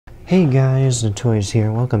Hey guys, the Toys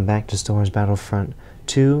here. Welcome back to Wars Battlefront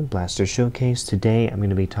II Blaster Showcase. Today I'm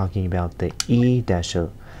going to be talking about the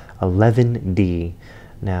E-11D.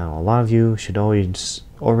 Now, a lot of you should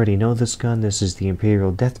already know this gun. This is the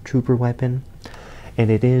Imperial Death Trooper weapon, and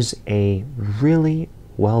it is a really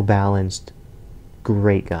well-balanced,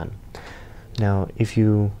 great gun. Now, if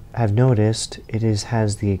you have noticed, it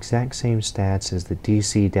has the exact same stats as the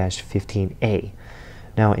DC-15A.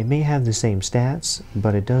 Now, it may have the same stats,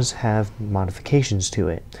 but it does have modifications to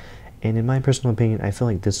it. And in my personal opinion, I feel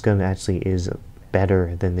like this gun actually is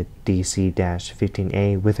better than the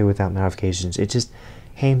DC-15A with or without modifications. It just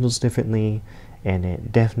handles differently, and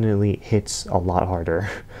it definitely hits a lot harder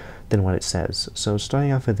than what it says. So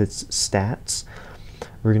starting off with its stats,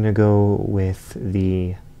 we're going to go with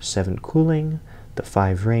the 7 cooling, the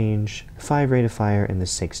 5 range, 5 rate of fire, and the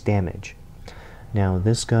 6 damage. Now,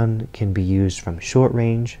 this gun can be used from short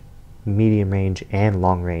range, medium range, and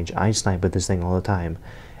long range. I snipe with this thing all the time,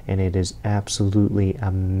 and it is absolutely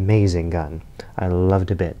amazing gun. I love it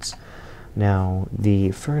to bits. Now,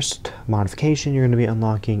 the first modification you're going to be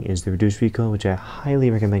unlocking is the reduced recoil, which I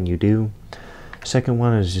highly recommend you do. Second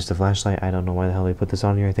one is just a flashlight. I don't know why the hell they put this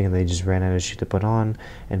on here. I think they just ran out of shit to put on.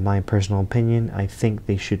 In my personal opinion, I think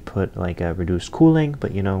they should put like a reduced cooling,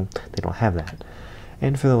 but you know, they don't have that.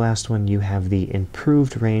 And for the last one, you have the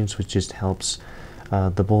improved range, which just helps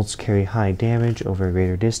the bolts carry high damage over a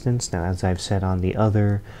greater distance. Now, as I've said on the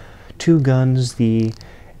other 2 guns, the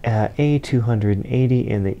A280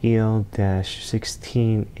 and the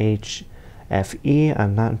EL-16HFE,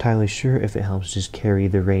 I'm not entirely sure if it helps just carry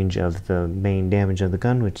the range of the main damage of the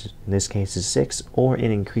gun, which in this case is 6, or it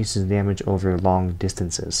increases damage over long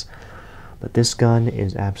distances. But this gun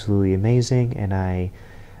is absolutely amazing, and I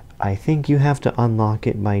think you have to unlock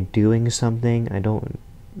it by doing something. I don't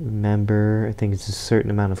remember. I think it's a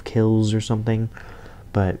certain amount of kills or something.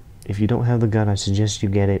 But if you don't have the gun, I suggest you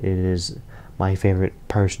get it. It is my favorite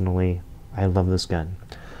personally. I love this gun.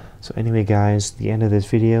 So anyway, guys, the end of this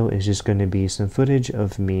video is just going to be some footage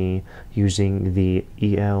of me using the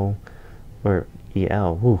the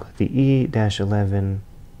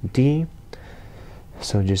E-11D.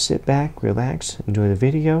 So just sit back, relax, enjoy the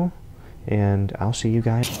video, and I'll see you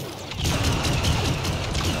guys.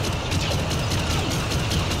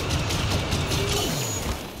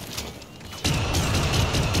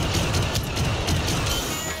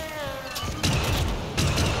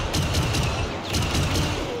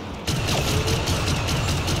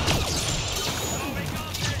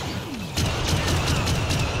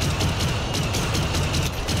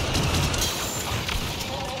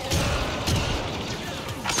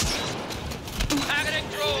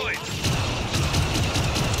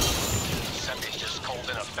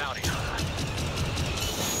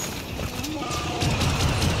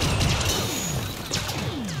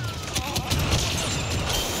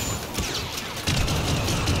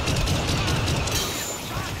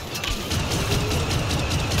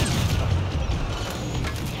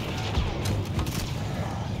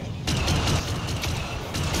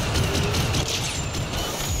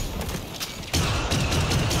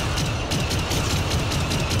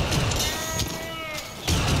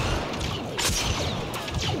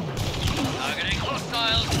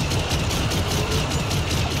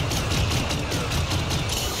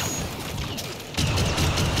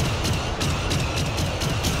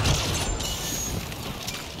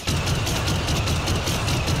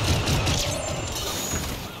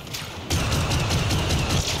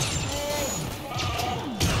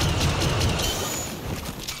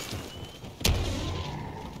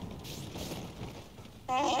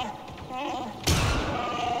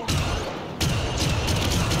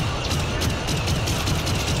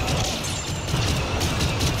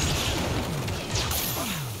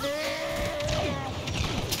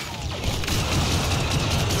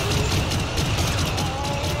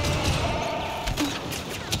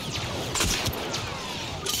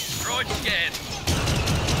 Again.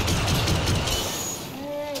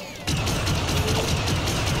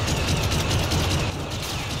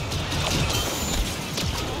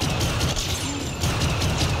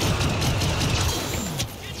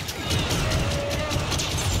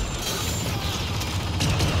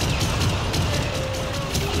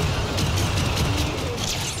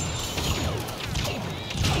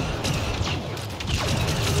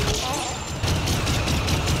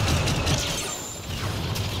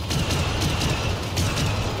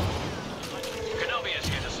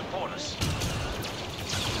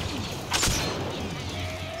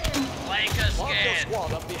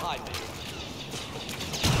 Squad up behind me.